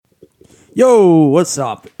Yo, what's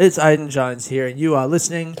up? It's Aiden Jones here, and you are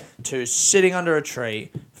listening to Sitting Under a Tree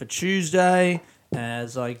for Tuesday.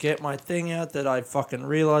 As I get my thing out that I fucking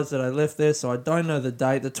realised that I left there, so I don't know the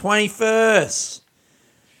date. The 21st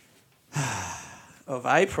of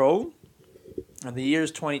April, and the year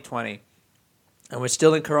is 2020. And we're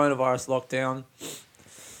still in coronavirus lockdown.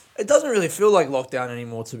 It doesn't really feel like lockdown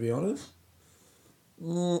anymore, to be honest.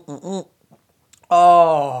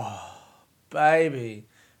 Oh, baby.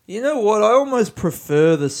 You know what? I almost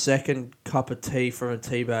prefer the second cup of tea from a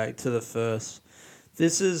tea bag to the first.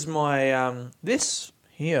 This is my, this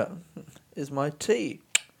here is my tea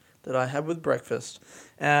that I had with breakfast.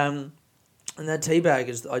 And that tea bag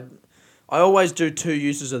is, I always do 2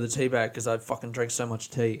 uses of the tea bag because I fucking drink so much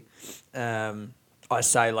tea. I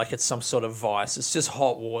say like it's some sort of vice. It's just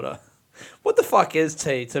hot water. What the fuck is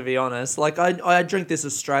tea, to be honest? Like, I drink this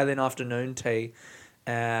Australian afternoon tea.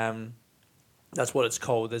 That's what it's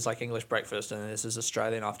called. There's like English breakfast, and this is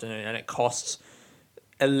Australian afternoon, and it costs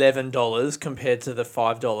 $11 compared to the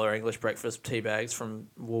 $5 English breakfast tea bags from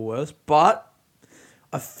Woolworths. But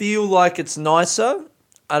I feel like it's nicer.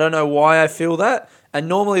 I don't know why I feel that. And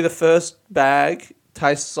normally the first bag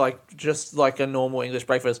tastes like just like a normal English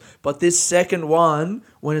breakfast, but this second one,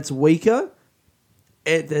 when it's weaker,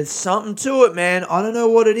 there's something to it, man. I don't know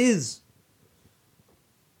what it is.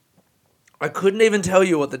 I couldn't even tell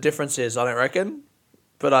you what the difference is, I don't reckon.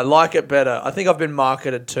 But I like it better. I think I've been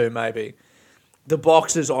marketed to, maybe. The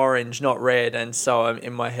box is orange, not red. And so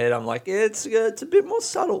in my head, I'm like, it's a bit more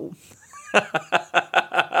subtle. There's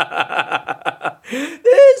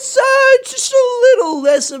just a little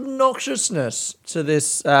less obnoxiousness to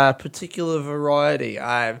this particular variety.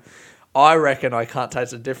 I reckon I can't taste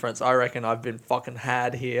the difference. I reckon I've been fucking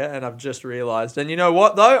had here, and I've just realised. And you know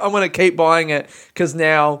what, though? I'm going to keep buying it because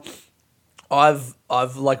now I've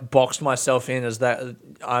like boxed myself in as that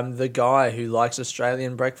I'm the guy who likes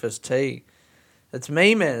Australian breakfast tea. It's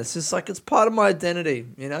me, man. It's just like it's part of my identity,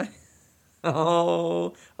 you know?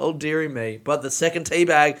 Oh dearie me. But the second tea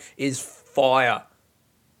bag is fire.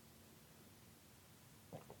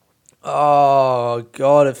 Oh,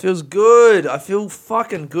 God, it feels good. I feel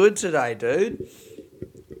fucking good today, dude.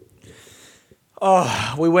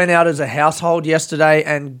 Oh, we went out as a household yesterday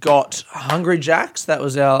and got Hungry Jack's. That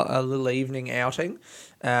was our little evening outing.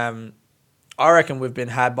 I reckon we've been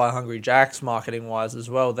had by Hungry Jack's marketing-wise as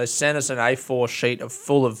well. They sent us an A4 sheet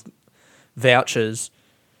full of vouchers.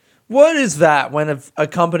 What is that when a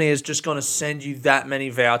company is just going to send you that many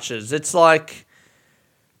vouchers? It's like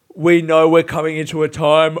we know we're coming into a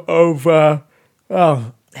time of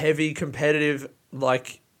heavy competitive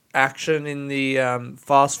like action in the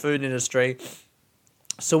fast food industry.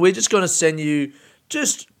 So we're just going to send you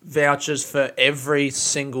just vouchers for every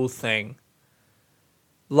single thing.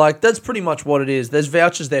 Like, that's pretty much what it is. There's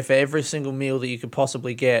vouchers there for every single meal that you could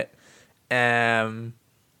possibly get.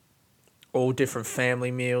 All different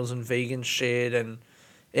family meals and vegan shit and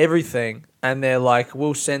everything. And they're like,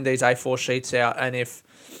 we'll send these A4 sheets out, and if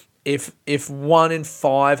 1 in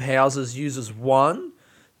 5 houses uses one,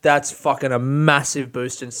 that's fucking a massive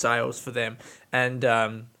boost in sales for them.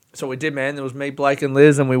 And so we did, man. There was me, Blake, and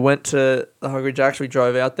Liz, and we went to the Hungry Jack's. We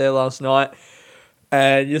drove out there last night,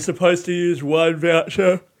 and you're supposed to use one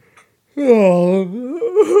voucher.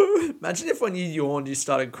 Oh. Imagine if when you yawned, you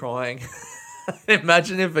started crying.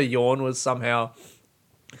 Imagine if a yawn was somehow,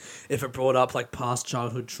 if it brought up like past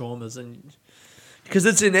childhood traumas, and because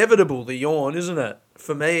it's inevitable, the yawn, isn't it?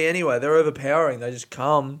 For me, anyway, they're overpowering. They just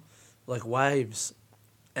come like waves.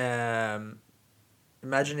 Imagine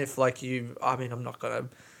if like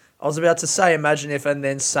I was about to say, imagine if, and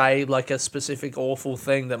then say like a specific awful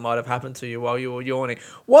thing that might have happened to you while you were yawning.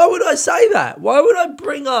 Why would I say that? Why would I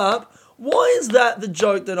bring up, why is that the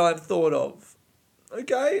joke that I've thought of?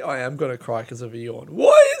 Okay, I am going to cry because of a yawn.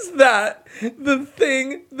 Why is that the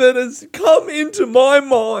thing that has come into my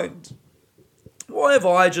mind? Why have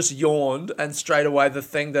I just yawned and straight away the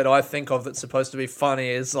thing that I think of that's supposed to be funny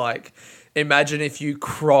is like, imagine if you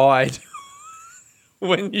cried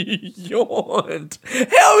when you yawned.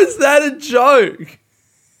 How is that a joke?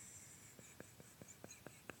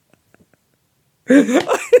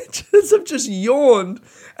 I've just yawned,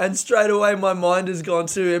 and straight away my mind has gone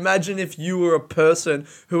to, imagine if you were a person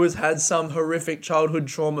who has had some horrific childhood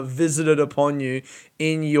trauma visited upon you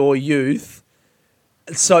in your youth,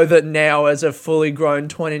 so that now as a fully grown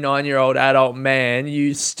 29-year-old adult man,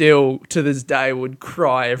 you still, to this day, would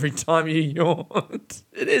cry every time you yawned.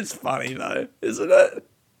 It is funny though, isn't it?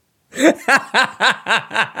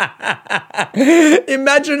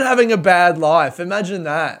 Imagine having a bad life. Imagine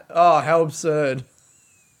that. Oh, how absurd.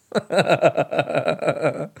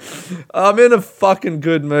 I'm in a fucking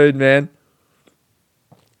good mood, man.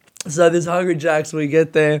 So this Hungry Jack's, we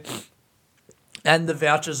get there, and the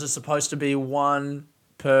vouchers are supposed to be one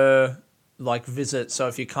per like visit. So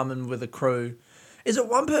if you're coming with a crew, is it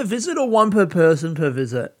one per visit or one per person per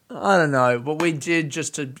visit? I don't know, but we did,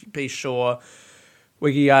 just to be sure.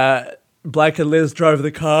 We Blake and Liz drove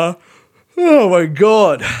the car. Oh my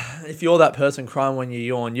god! If you're that person crying when you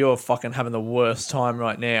yawn, you're fucking having the worst time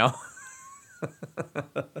right now.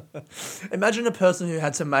 Imagine a person who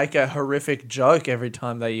had to make a horrific joke every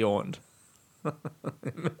time they yawned.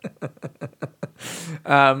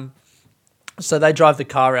 So they drive the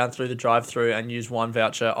car around through the drive-through and use one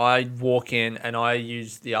voucher. I walk in and I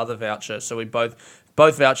use the other voucher. So we both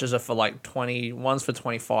vouchers are for like 20, one's for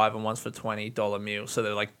 25 and one's for $20 meal. So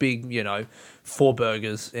they're like big, 4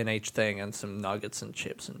 burgers in each thing and some nuggets and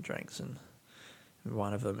chips and drinks. And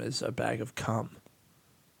one of them is a bag of cum.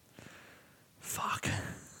 Fuck.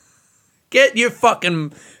 Get your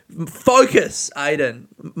fucking focus, Aiden.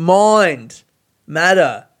 Mind,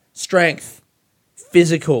 matter, strength,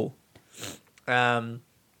 physical.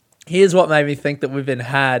 Here's what made me think that we've been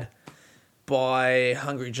had by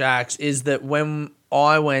Hungry Jack's is that when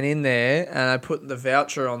I went in there and I put the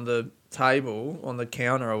voucher on the table, on the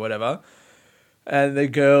counter or whatever, and the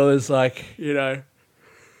girl is like, the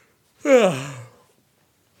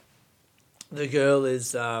girl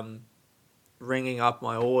is ringing up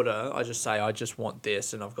my order. I just say, I just want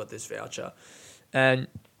this and I've got this voucher. And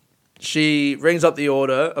she rings up the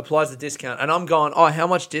order, applies the discount, and I'm going, oh, how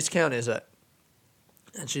much discount is it?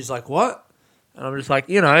 And she's like, what? And I'm just like,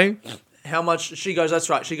 how much? She goes, that's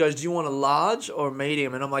right. She goes, do you want a large or a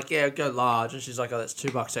medium? And I'm like, yeah, go large. And she's like, oh, that's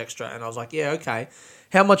 $2 extra. And I was like, yeah, okay.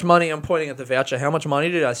 How much money? I'm pointing at the voucher. How much money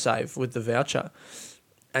did I save with the voucher?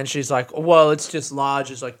 And she's like, well, it's just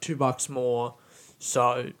large. It's like $2 more.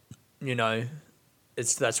 So,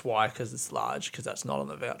 that's why, because it's large, because that's not on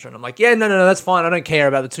the voucher. And I'm like, yeah, no, that's fine. I don't care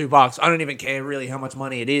about the $2. I don't even care really how much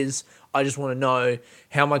money it is. I just want to know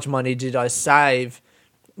how much money did I save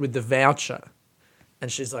with the voucher.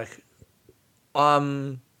 And she's like,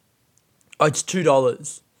 oh, it's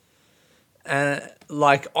 $2. And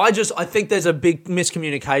I think there's a big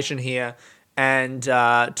miscommunication here. And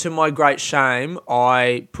to my great shame,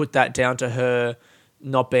 I put that down to her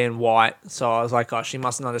not being white. So I was like, oh, she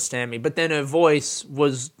mustn't understand me. But then her voice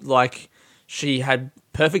was like, she had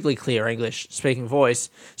perfectly clear English speaking voice.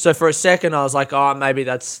 So for a second I was like, oh, maybe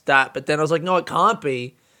that's that. But then I was like, no, it can't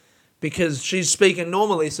be, because she's speaking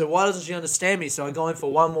normally. So why doesn't she understand me? So I go in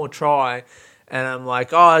for one more try and I'm like,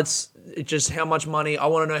 oh, it's just how much money. I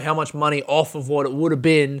want to know how much money off of what it would have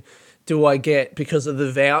been do I get because of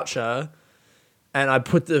the voucher. And I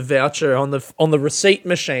put the voucher on the receipt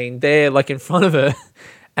machine there, like in front of her.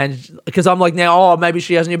 And because I'm like, now, oh, maybe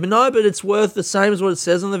she hasn't, but no, but it's worth the same as what it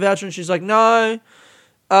says on the voucher. And she's like, no,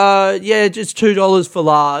 yeah, just $2 for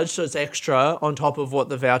large. So it's extra on top of what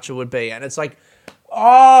the voucher would be. And it's like,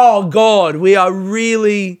 oh God, we are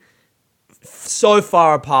really so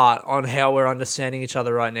far apart on how we're understanding each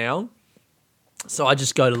other right now. So I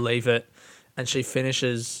just go to leave it and she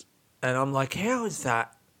finishes and I'm like, how is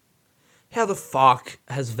that? How the fuck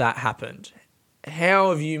has that happened?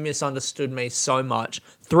 How have you misunderstood me so much?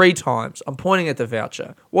 3 times. I'm pointing at the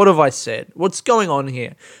voucher. What have I said? What's going on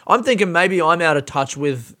here? I'm thinking maybe I'm out of touch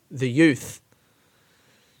with the youth.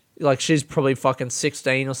 Like, she's probably fucking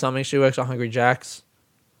 16 or something. She works at Hungry Jack's.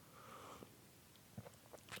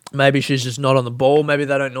 Maybe she's just not on the ball. Maybe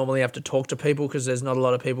they don't normally have to talk to people because there's not a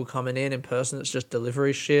lot of people coming in person. It's just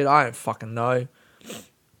delivery shit. I don't fucking know.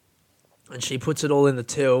 And she puts it all in the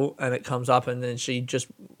till and it comes up and then she just,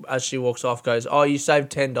 as she walks off, goes, oh, you saved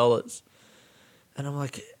 $10. And I'm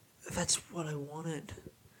like, that's what I wanted.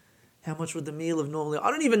 How much would the meal have normally...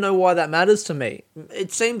 I don't even know why that matters to me.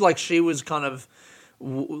 It seemed like she was kind of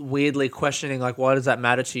weirdly questioning, like, why does that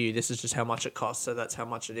matter to you? This is just how much it costs, so that's how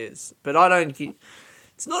much it is. But I don't...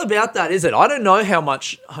 It's not about that, is it? I don't know how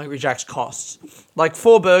much Hungry Jack's costs. Like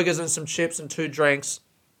 4 burgers and some chips and 2 drinks.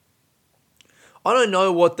 I don't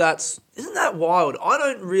know what that's... Isn't that wild? I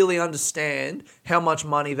don't really understand how much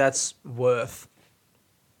money that's worth.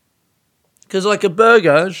 Because like a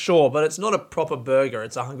burger, sure, but it's not a proper burger.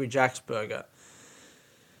 It's a Hungry Jack's burger.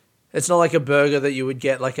 It's not like a burger that you would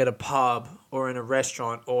get like at a pub or in a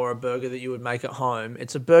restaurant or a burger that you would make at home.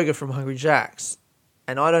 It's a burger from Hungry Jack's.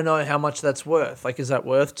 And I don't know how much that's worth. Like, is that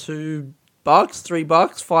worth $2, $3,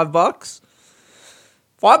 $5?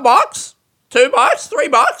 $5? $2?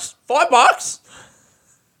 $3? $5?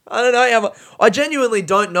 I don't know how much. I genuinely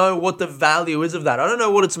don't know what the value is of that. I don't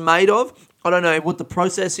know what it's made of. I don't know what the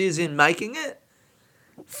process is in making it.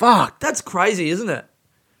 Fuck, that's crazy, isn't it?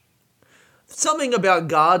 Something about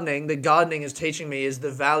gardening that gardening is teaching me is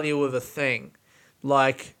the value of a thing.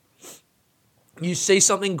 Like, you see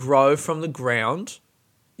something grow from the ground,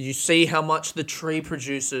 you see how much the tree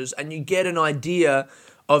produces, and you get an idea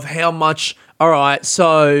of how much, all right,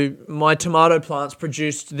 so my tomato plants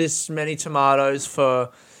produced this many tomatoes for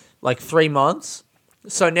like 3 months.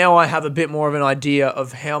 So now I have a bit more of an idea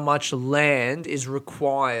of how much land is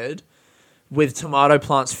required with tomato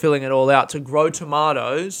plants filling it all out to grow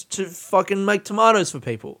tomatoes to fucking make tomatoes for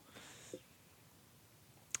people.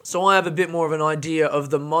 So I have a bit more of an idea of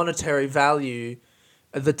the monetary value,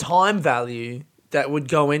 the time value that would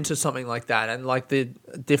go into something like that, and like the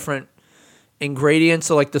different ingredients,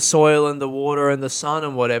 so like the soil and the water and the sun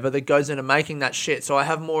and whatever that goes into making that shit. So I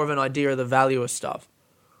have more of an idea of the value of stuff.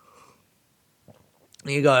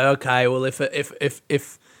 And you go, okay, well,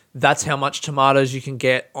 if that's how much tomatoes you can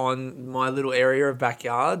get on my little area of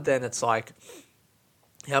backyard, then it's like,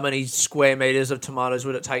 how many square meters of tomatoes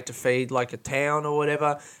would it take to feed like a town or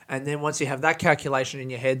whatever? And then once you have that calculation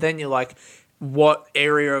in your head, then you're like, what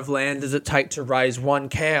area of land does it take to raise one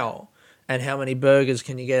cow? And how many burgers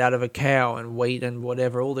can you get out of a cow, and wheat and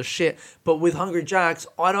whatever, all the shit. But with Hungry Jack's,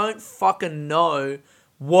 I don't fucking know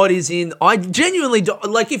what is in. I genuinely don't.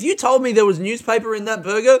 Like, if you told me there was newspaper in that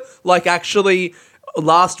burger, like actually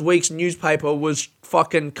last week's newspaper was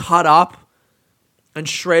fucking cut up and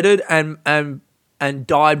shredded and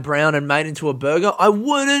dyed brown and made into a burger, I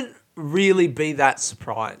wouldn't really be that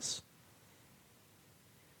surprised.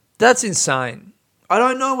 That's insane. I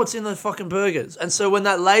don't know what's in the fucking burgers. And so when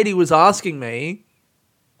that lady was asking me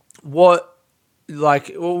what,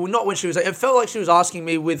 like, well, not when she was, it felt like she was asking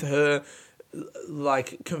me with her,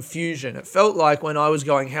 like, confusion. It felt like when I was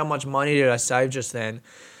going, how much money did I save just then?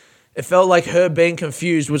 It felt like her being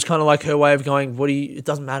confused was kind of like her way of going, it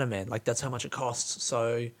doesn't matter, man. Like, that's how much it costs.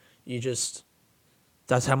 So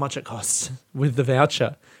that's how much it costs with the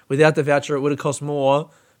voucher. Without the voucher, it would have cost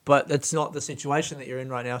more, but that's not the situation that you're in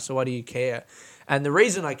right now, so why do you care? And the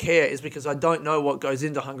reason I care is because I don't know what goes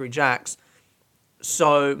into Hungry Jack's,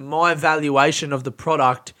 so my valuation of the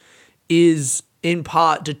product is in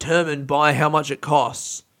part determined by how much it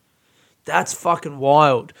costs. That's fucking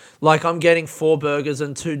wild. Like, I'm getting 4 burgers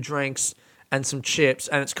and 2 drinks and some chips,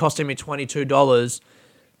 and it's costing me $22.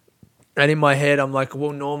 And in my head, I'm like,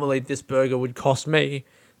 well, normally this burger would cost me.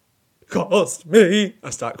 I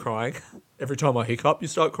start crying. Every time I hiccup, you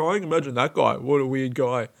start crying. Imagine that guy. What a weird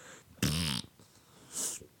guy.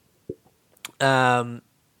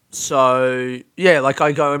 So yeah, like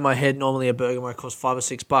I go in my head, normally a burger might cost $5 or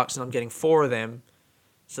 $6 and I'm getting 4 of them.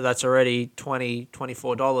 So that's already $20,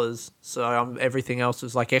 $24. So everything else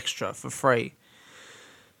is like extra for free.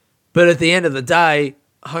 But at the end of the day,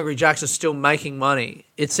 Hungry Jack's are still making money.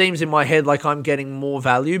 It seems in my head like I'm getting more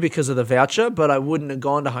value because of the voucher, but I wouldn't have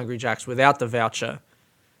gone to Hungry Jack's without the voucher.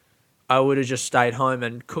 I would have just stayed home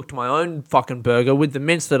and cooked my own fucking burger with the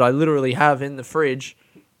mince that I literally have in the fridge.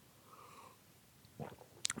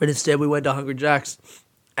 But instead we went to Hungry Jack's.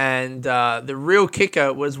 And the real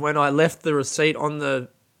kicker was when I left the receipt on the...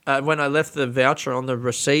 when I left the voucher on the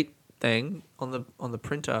receipt thing, on the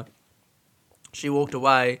printer, she walked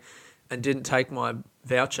away and didn't take my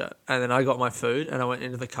voucher. And then I got my food and I went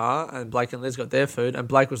into the car and Blake and Liz got their food. And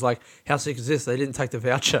Blake was like, how sick is this? They didn't take the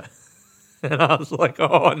voucher. And I was like,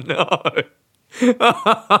 oh no.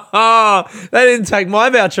 They didn't take my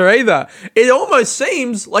voucher either. It almost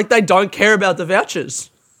seems like they don't care about the vouchers.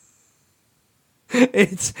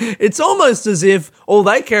 It's almost as if all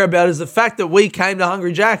they care about is the fact that we came to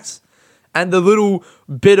Hungry Jack's and the little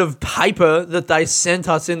bit of paper that they sent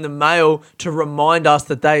us in the mail to remind us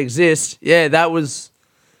that they exist. Yeah, that was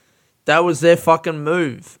their fucking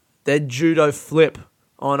move. Their judo flip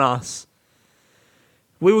on us.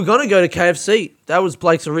 We were going to go to KFC. That was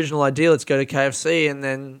Blake's original idea. Let's go to KFC. And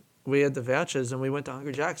then we had the vouchers and we went to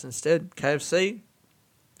Hungry Jack's instead. KFC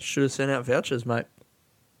should have sent out vouchers, mate.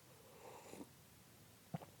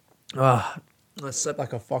 I slept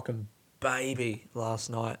like a fucking baby last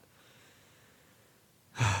night.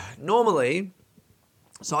 Normally,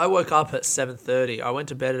 so I woke up at 7:30. I went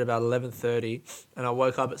to bed at about 11:30 and I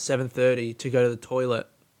woke up at 7:30 to go to the toilet.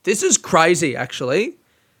 This is crazy, actually.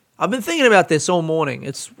 I've been thinking about this all morning.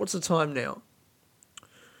 What's the time now?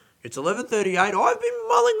 It's 11:38. I've been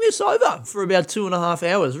mulling this over for about 2.5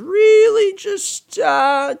 hours. Really just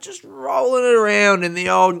rolling it around in the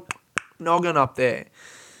old noggin up there.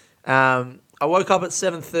 I woke up at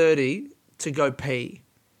 7:30 to go pee.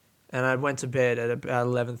 And I went to bed at about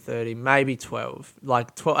 11:30, maybe 12.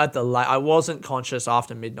 Like 12 at the late. I wasn't conscious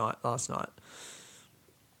after midnight last night.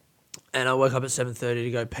 And I woke up at 7:30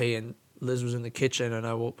 to go pee, and Liz was in the kitchen, and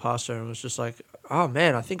I walked past her and was just like, oh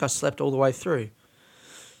man, I think I slept all the way through.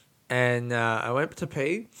 And I went to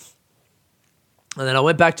pee, and then I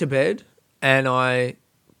went back to bed, And I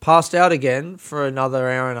passed out again for another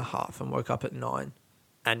hour and a half and woke up at 9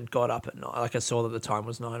 and got up at 9. Like I saw that the time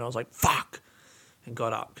was 9. I was like, fuck. And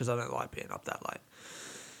got up because I don't like being up that late.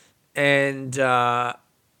 And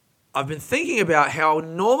I've been thinking about how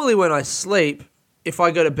normally when I sleep, if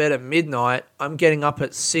I go to bed at midnight, I'm getting up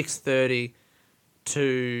at 6:30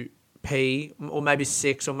 to pee, or maybe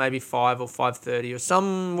 6 or maybe 5 or 5:30 or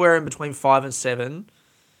somewhere in between 5 and 7.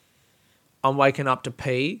 I'm waking up to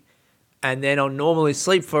pee, and then I'll normally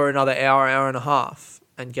sleep for another hour, hour and a half,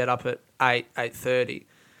 and get up at 8:30.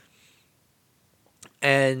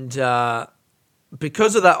 And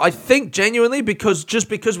because of that, I think genuinely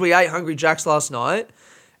because we ate Hungry Jack's last night,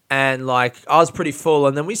 and like I was pretty full,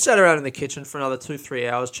 and then we sat around in the kitchen for another 2-3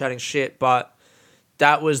 hours chatting shit, but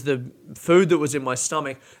that was the food that was in my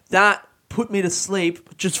stomach. That put me to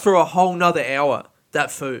sleep just for a whole nother hour,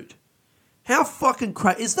 that food. How fucking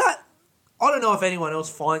crazy is that? I don't know if anyone else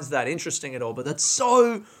finds that interesting at all, but that's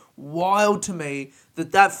so wild to me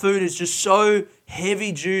that food is just so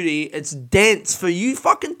heavy duty. It's dense. For you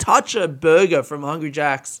fucking touch a burger from Hungry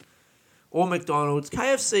Jack's or McDonald's,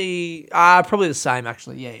 KFC, probably the same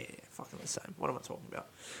actually. Yeah, fucking the same. What am I talking about?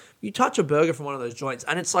 You touch a burger from one of those joints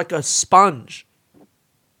and it's like a sponge.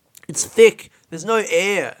 It's thick. There's no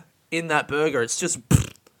air in that burger. It's just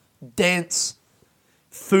dense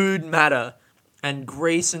food matter and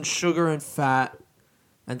grease and sugar and fat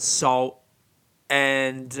and salt.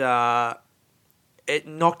 And it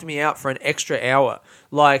knocked me out for an extra hour.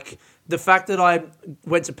 Like, the fact that I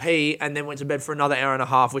went to pee and then went to bed for another hour and a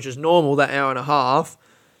half, which is normal, that hour and a half,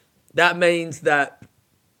 that means that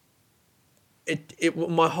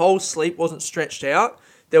my whole sleep wasn't stretched out.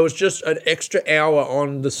 There was just an extra hour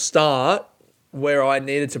on the start where I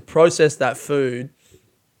needed to process that food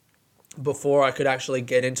before I could actually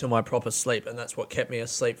get into my proper sleep. And that's what kept me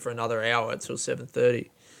asleep for another hour until 7:30.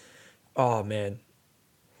 Oh, man.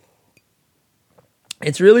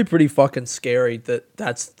 It's really pretty fucking scary that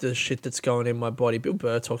that's the shit that's going in my body. Bill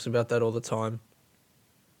Burr talks about that all the time.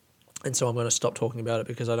 And so I'm going to stop talking about it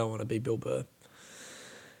because I don't want to be Bill Burr.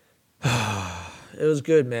 It was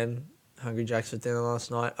good, man. Hungry Jack's for dinner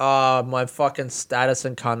last night. My fucking status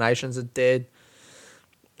and carnations are dead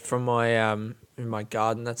from my in my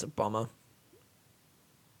garden. That's a bummer.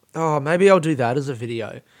 Oh, maybe I'll do that as a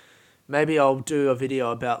video. Maybe I'll do a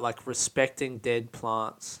video about like respecting dead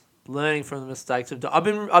plants, learning from the mistakes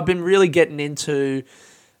I've been really getting into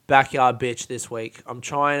Backyard Bitch this week. I'm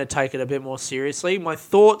trying to take it a bit more seriously. My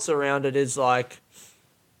thoughts around it is like,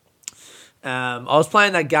 I was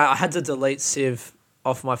playing that game. I had to delete Civ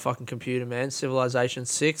off my fucking computer, man. Civilization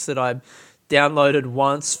 6 that I downloaded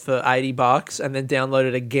once for $80 and then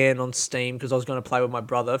downloaded again on Steam because I was going to play with my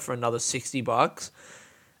brother for another $60.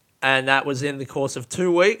 And that was in the course of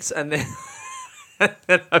 2 weeks, and then and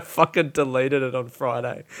then I fucking deleted it on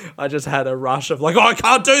Friday. I just had a rush of like, I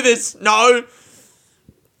can't do this, no.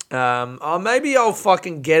 Maybe I'll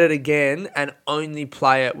fucking get it again and only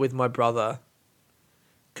play it with my brother.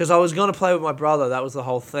 Because I was going to play with my brother, that was the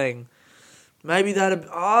whole thing. Maybe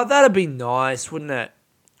that'd be nice, wouldn't it?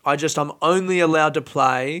 I'm only allowed to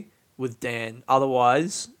play with Dan.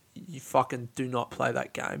 Otherwise, you fucking do not play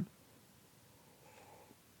that game.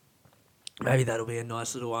 Maybe that'll be a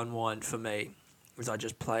nice little unwind for me, as I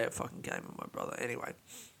just play a fucking game with my brother. Anyway,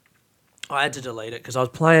 I had to delete it because I was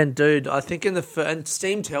playing, dude. I think and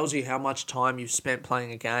Steam tells you how much time you've spent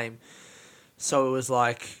playing a game. So it was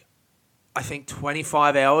like, I think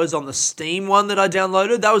 25 hours on the Steam one that I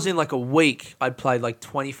downloaded. That was in like a week. I'd played like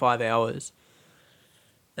 25 hours.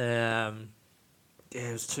 Yeah,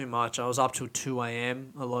 it was too much. I was up till 2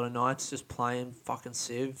 a.m. a lot of nights just playing fucking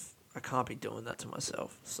Civ. I can't be doing that to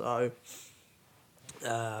myself. So,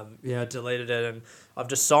 I deleted it, and I've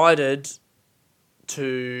decided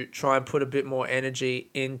to try and put a bit more energy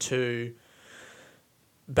into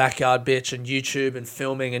Backyard Bitch and YouTube and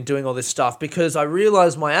filming and doing all this stuff because I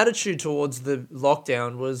realized my attitude towards the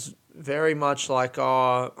lockdown was very much like,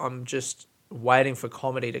 I'm just waiting for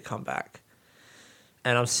comedy to come back.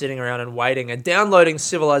 And I'm sitting around and waiting. And downloading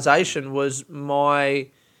Civilization was my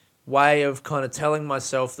way of kind of telling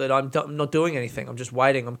myself that I'm not doing anything. I'm just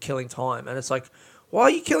waiting. I'm killing time. And it's like, why are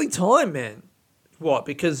you killing time, man? What?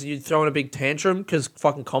 Because you're throwing a big tantrum because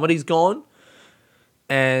fucking comedy's gone?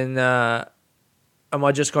 And am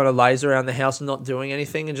I just going to laze around the house and not doing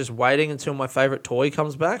anything and just waiting until my favorite toy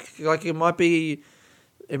comes back? Like, it might be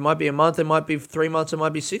a month, it might be 3 months, it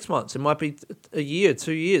might be 6 months, it might be a year,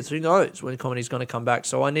 2 years. Who knows when comedy's going to come back?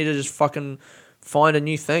 So I need to just fucking find a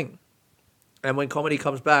new thing. And when comedy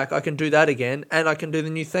comes back, I can do that again and I can do the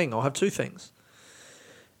new thing. I'll have two things.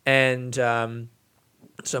 And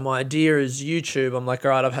So my idea is YouTube. I'm like,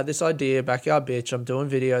 all right, I've had this idea, backyard bitch. I'm doing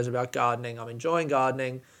videos about gardening. I'm enjoying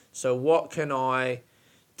gardening. So what can I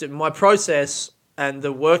do? My process and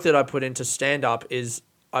the work that I put into stand-up is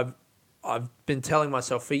I've been telling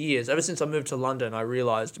myself for years, ever since I moved to London, I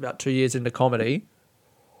realised about 2 years into comedy,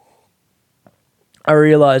 I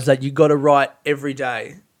realised that you got to write every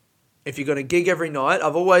day. If you're going to gig every night,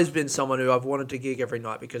 I've always been someone who I've wanted to gig every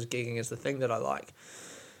night because gigging is the thing that I like.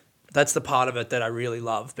 That's the part of it that I really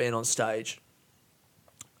love, being on stage.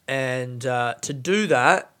 And to do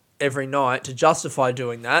that every night, to justify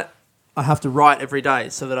doing that, I have to write every day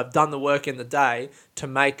so that I've done the work in the day to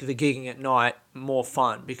make the gigging at night more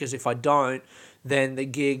fun. Because if I don't, then the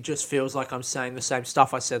gig just feels like I'm saying the same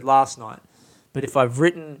stuff I said last night. But if I've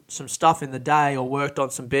written some stuff in the day or worked on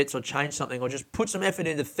some bits or changed something or just put some effort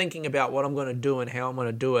into thinking about what I'm going to do and how I'm going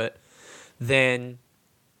to do it, then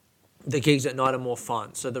the gigs at night are more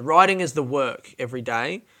fun. So the writing is the work every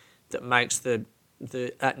day that makes the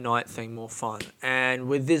at night thing more fun. And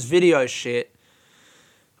with this video shit,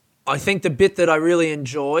 I think the bit that I really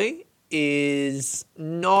enjoy is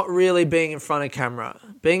not really being in front of camera.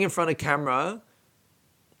 Being in front of camera,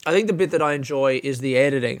 I think the bit that I enjoy is the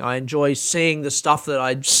editing. I enjoy seeing the stuff that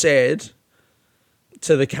I said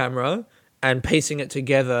to the camera and piecing it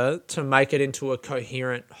together to make it into a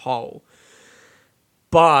coherent whole.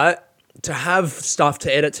 But to have stuff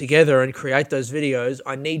to edit together and create those videos,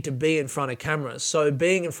 I need to be in front of camera. So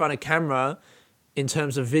being in front of camera in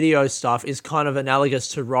terms of video stuff is kind of analogous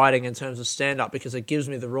to writing in terms of stand-up, because it gives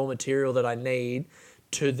me the raw material that I need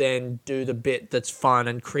to then do the bit that's fun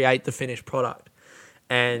and create the finished product.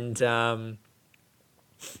 And so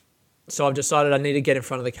I've decided I need to get in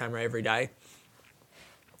front of the camera every day.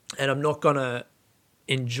 And I'm not going to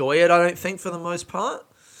enjoy it, I don't think, for the most part.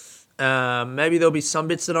 Maybe there'll be some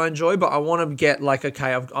bits that I enjoy, but I want to get like,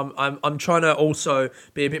 okay, I'm trying to also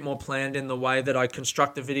be a bit more planned in the way that I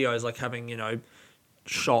construct the videos, like having, you know,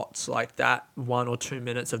 shots like that, 1 or 2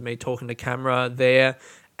 minutes of me talking to camera there.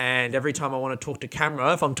 And every time I want to talk to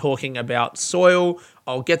camera, if I'm talking about soil,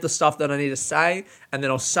 I'll get the stuff that I need to say and then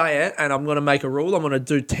I'll say it, and I'm going to make a rule. I'm going to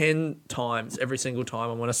do 10 times every single time.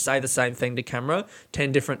 I'm going to say the same thing to camera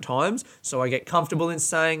 10 different times so I get comfortable in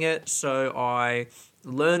saying it, so I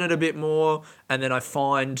learn it a bit more, and then I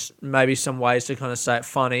find maybe some ways to kind of say it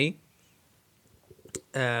funny.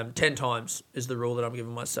 10 times is the rule that I'm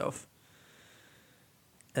giving myself.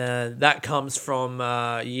 That comes from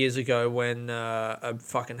years ago when a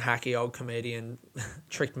fucking hacky old comedian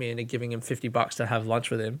tricked me into giving him $50 to have lunch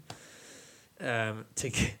with him,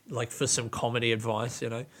 for some comedy advice, you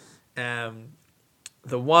know.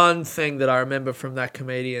 The one thing that I remember from that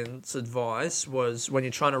comedian's advice was when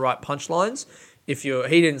you're trying to write punchlines, he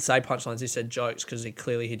didn't say punchlines, he said jokes, because he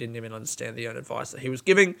didn't even understand the own advice that he was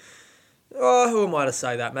giving. Oh, who am I to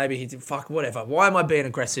say that? Maybe he did, whatever. Why am I being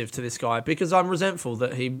aggressive to this guy? Because I'm resentful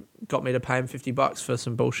that he got me to pay him $50 for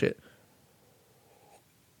some bullshit.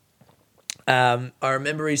 I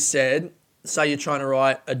remember he said, say you're trying to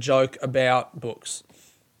write a joke about books.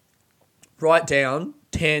 Write down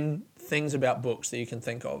 10 things about books that you can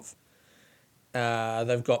think of.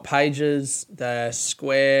 They've got pages, they're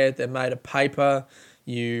square, they're made of paper.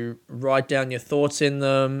 You write down your thoughts in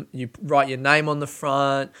them. You write your name on the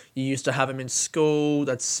front. You used to have them in school.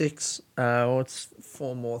 That's 6. What's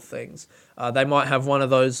 4 more things? They might have one of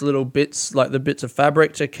those little bits, like the bits of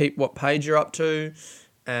fabric to keep what page you're up to.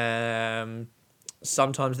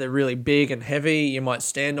 Sometimes they're really big and heavy. You might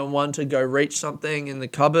stand on one to go reach something in the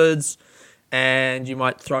cupboards. And you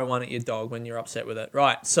might throw one at your dog when you're upset with it.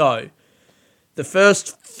 Right, so the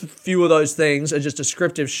first few of those things are just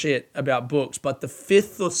descriptive shit about books, but the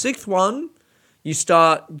 5th or 6th one, you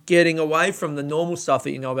start getting away from the normal stuff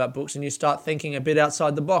that you know about books and you start thinking a bit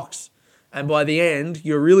outside the box. And by the end,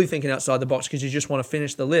 you're really thinking outside the box because you just want to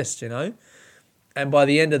finish the list, you know? And by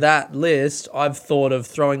the end of that list, I've thought of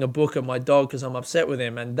throwing a book at my dog because I'm upset with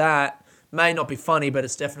him, and that may not be funny, but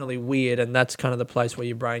it's definitely weird, and that's kind of the place where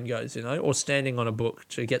your brain goes, you know? Or standing on a book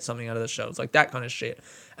to get something out of the shelves, like that kind of shit.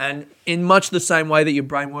 And in much the same way that your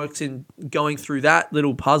brain works in going through that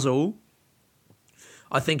little puzzle,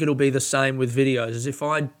 I think it'll be the same with videos. As if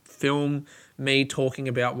I film me talking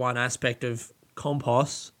about one aspect of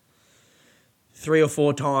compost, 3 or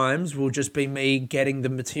 4 times will just be me getting the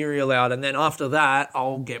material out. And then after that,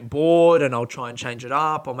 I'll get bored and I'll try and change it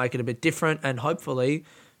up. I'll make it a bit different and hopefully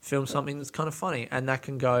film something that's kind of funny. And that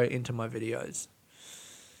can go into my videos.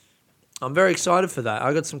 I'm very excited for that.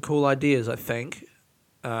 I got some cool ideas, I think.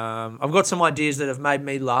 I've got some ideas that have made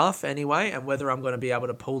me laugh anyway, and whether I'm going to be able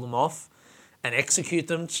to pull them off and execute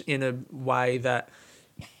them in a way that...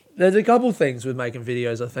 There's a couple things with making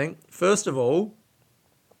videos, I think. First of all,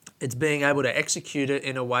 It's being able to execute it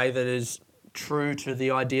in a way that is true to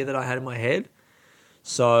the idea that I had in my head.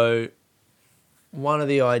 So one of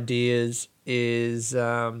the ideas is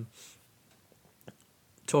talking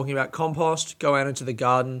about compost, go out into the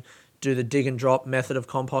garden, do the dig and drop method of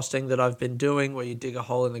composting that I've been doing, where you dig a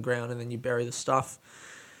hole in the ground and then you bury the stuff.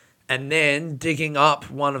 And then digging up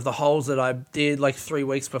one of the holes that I did like 3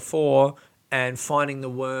 weeks before and finding the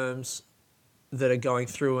worms that are going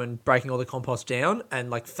through and breaking all the compost down and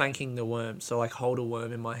like thanking the worms. So like hold a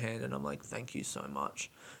worm in my hand and I'm like, thank you so much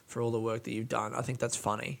for all the work that you've done. I think that's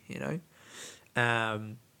funny, you know?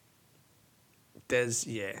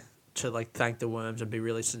 To like thank the worms and be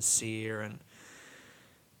really sincere, and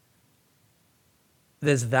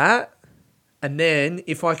there's that. And then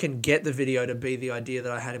if I can get the video to be the idea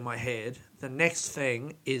that I had in my head, the next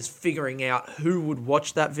thing is figuring out who would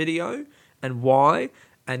watch that video and why,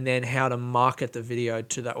 and then how to market the video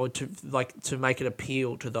to that, or to make it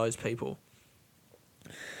appeal to those people.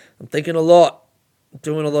 I'm thinking a lot,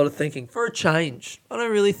 doing a lot of thinking for a change. I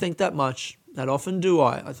don't really think that much that often, do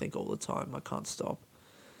I? I think all the time. I can't stop.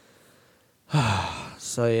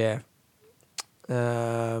 So yeah.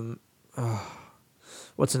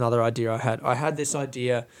 What's another idea I had? I had this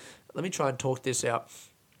idea. Let me try and talk this out.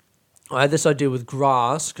 I had this idea with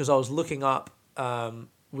grass because I was looking up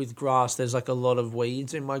with grass. There's like a lot of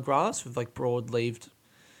weeds in my grass with like broadly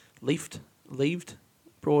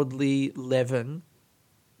leaven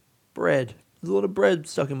bread. There's a lot of bread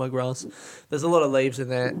stuck in my grass. There's a lot of leaves in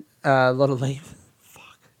there. A lot of leaves.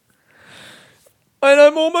 Fuck. And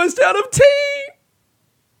I'm almost out of tea.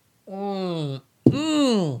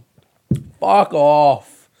 Fuck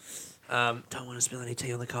off. Don't want to spill any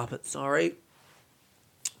tea on the carpet. Sorry.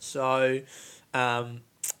 So,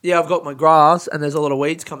 yeah, I've got my grass and there's a lot of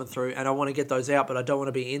weeds coming through and I want to get those out, but I don't want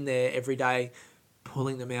to be in there every day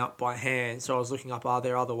pulling them out by hand. So I was looking up, are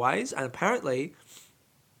there other ways? And apparently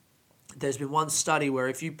there's been one study where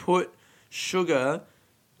if you put sugar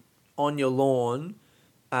on your lawn,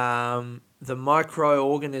 the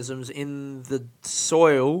microorganisms in the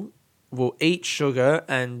soil will eat sugar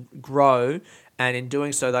and grow, and in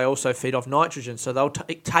doing so, they also feed off nitrogen. So they'll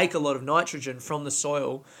take a lot of nitrogen from the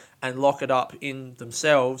soil and lock it up in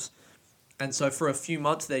themselves. And so for a few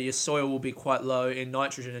months there, your soil will be quite low in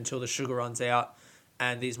nitrogen until the sugar runs out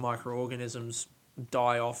and these microorganisms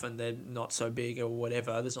die off and they're not so big or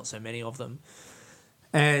whatever. There's not so many of them.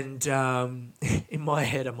 And in my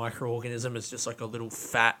head, a microorganism is just like a little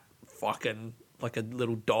fat fucking, like a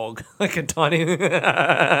little dog, like a tiny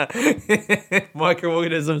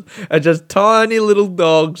microorganisms are just tiny little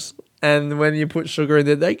dogs. And when you put sugar in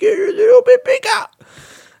there, they get a little bit bigger.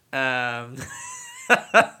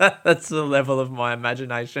 That's the level of my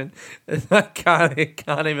imagination. I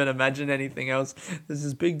can't even imagine anything else. There's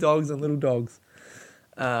just big dogs and little dogs.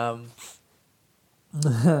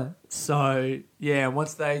 So yeah,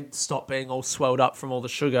 once they stop being all swelled up from all the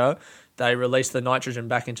sugar, they release the nitrogen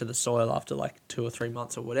back into the soil after like 2 or 3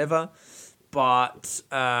 months or whatever. But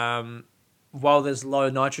while there's low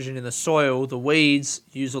nitrogen in the soil, the weeds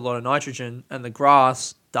use a lot of nitrogen and the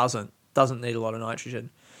grass doesn't need a lot of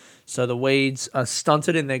nitrogen. So the weeds are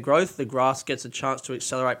stunted in their growth. The grass gets a chance to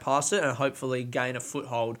accelerate past it and hopefully gain a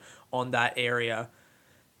foothold on that area.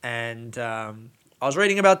 And I was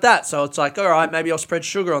reading about that, so it's like, all right, maybe I'll spread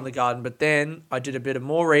sugar on the garden. But then I did a bit of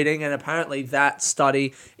more reading, and apparently that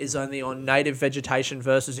study is only on native vegetation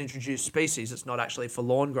versus introduced species. It's not actually for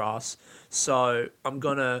lawn grass. So I'm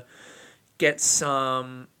going to get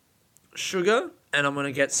some sugar, and I'm going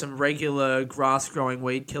to get some regular grass-growing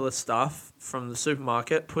weed killer stuff from the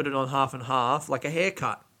supermarket, put it on half and half, like a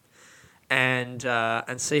haircut, and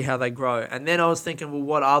see how they grow. And then I was thinking, well,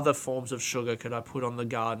 what other forms of sugar could I put on the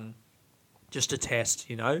garden? Just to test,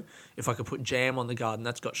 you know, if I could put jam on the garden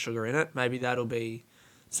that's got sugar in it, maybe that'll be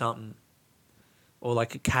something. Or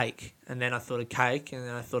like a cake. And then I thought of cake, and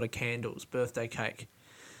then I thought of candles, birthday cake.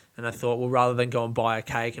 And I thought, well, rather than go and buy a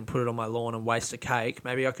cake and put it on my lawn and waste a cake,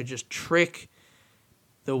 maybe I could just trick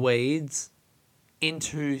the weeds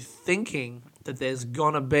into thinking that there's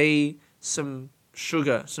going to be some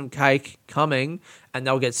sugar, some cake coming, and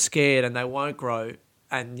they'll get scared and they won't grow.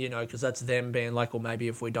 And, you know, because that's them being like, well, maybe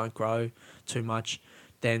if we don't grow too much,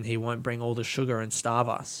 then he won't bring all the sugar and starve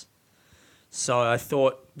us. So I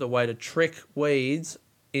thought the way to trick weeds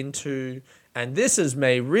into, and this is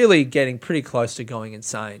me really getting pretty close to going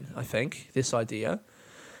insane, I think, this idea.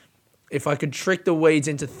 If I could trick the weeds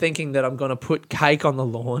into thinking that I'm going to put cake on the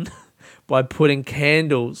lawn by putting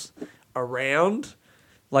candles around,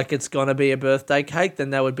 like it's going to be a birthday cake, then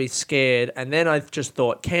they would be scared. And then I just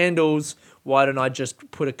thought candles why don't I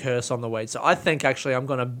just put a curse on the weed? So I think actually I'm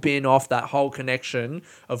going to bin off that whole connection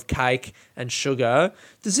of cake and sugar.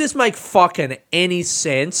 Does this make fucking any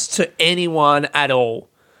sense to anyone at all?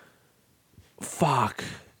 Fuck.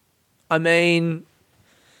 I mean,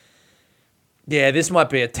 yeah, this might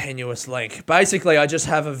be a tenuous link. Basically, I just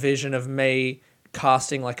have a vision of me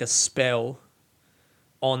casting like a spell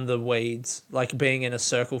on the weeds, like being in a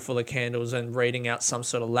circle full of candles and reading out some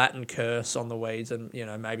sort of Latin curse on the weeds, and, you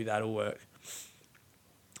know, maybe that'll work.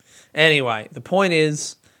 Anyway, the point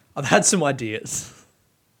is, I've had some ideas.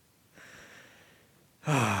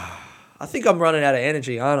 I think I'm running out of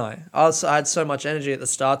energy, aren't I? I had so much energy at the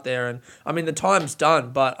start there, and I mean, the time's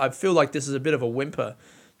done, but I feel like this is a bit of a whimper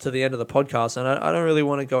to the end of the podcast, and I don't really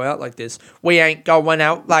want to go out like this. We ain't going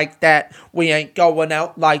out like that. We ain't going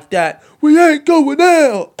out like that. We ain't going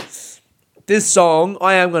out. This song,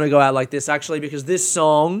 I am going to go out like this, actually, because this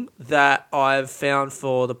song that I've found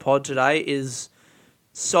for the pod today is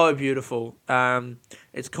so beautiful.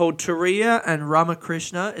 It's called Turiya and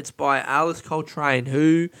Ramakrishna. It's by Alice Coltrane,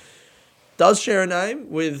 who does share a name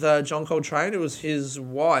with John Coltrane. It was his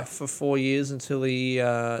wife for 4 years until he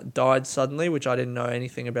died suddenly, which I didn't know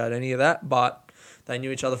anything about any of that, but they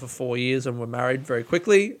knew each other for 4 years and were married very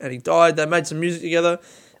quickly, and he died. They made some music together,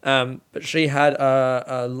 but she had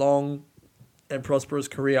a long and prosperous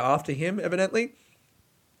career after him, evidently.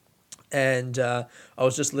 And I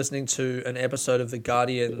was just listening to an episode of the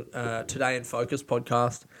Guardian Today in Focus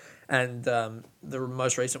podcast, and the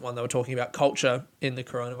most recent one, they were talking about culture in the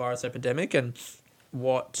coronavirus epidemic, and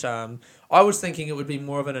what I was thinking it would be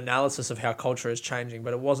more of an analysis of how culture is changing,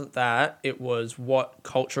 but it wasn't that. It was what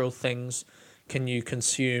cultural things can you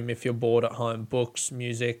consume if you're bored at home: books,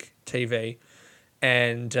 music, TV,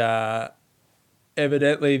 and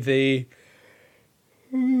evidently the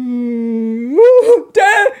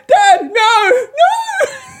Dad, no.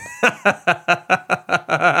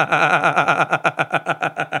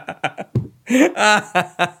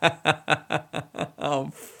 Oh,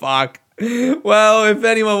 fuck. Well, if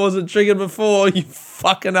anyone wasn't triggered before, you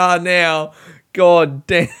fucking are now. God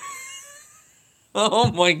damn.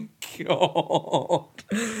 Oh, my God.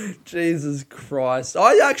 Jesus Christ.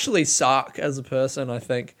 I actually suck as a person, I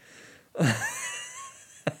think.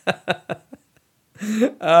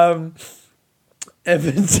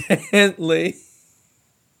 Evidently...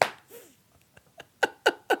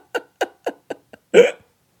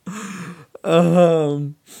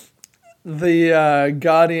 the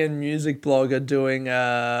Guardian music blog are doing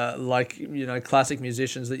classic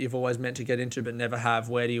musicians that you've always meant to get into but never have.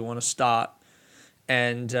 Where do you want to start?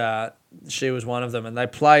 And she was one of them, and they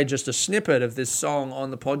played just a snippet of this song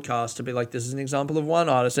on the podcast to be like, this is an example of one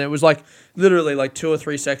artist, and it was like literally like 2 or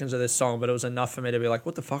 3 seconds of this song, but it was enough for me to be like,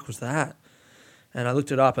 what the fuck was that? And I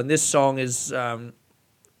looked it up, and this song is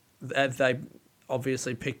they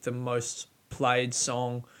obviously picked the most played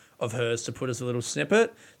song of hers to put as a little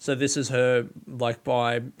snippet. So this is her, like,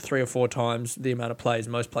 by 3 or 4 times the amount of plays,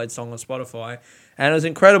 most played song on Spotify. And it was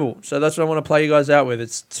incredible. So that's what I want to play you guys out with.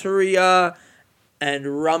 It's Turiya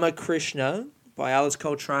and Ramakrishna by Alice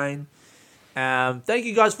Coltrane. Thank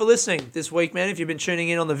you guys for listening this week, man. If you've been tuning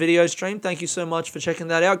in on the video stream, thank you so much for checking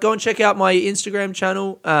that out. Go and check out my Instagram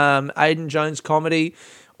channel, Aiden Jones Comedy,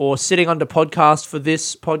 or Sitting Under Podcast for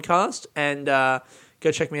this podcast. And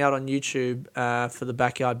go check me out on YouTube for the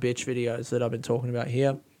Backyard Bitch videos that I've been talking about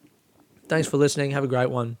here. Thanks for listening. Have a great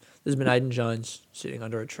one. This has been Aiden Jones, Sitting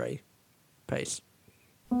Under a Tree. Peace.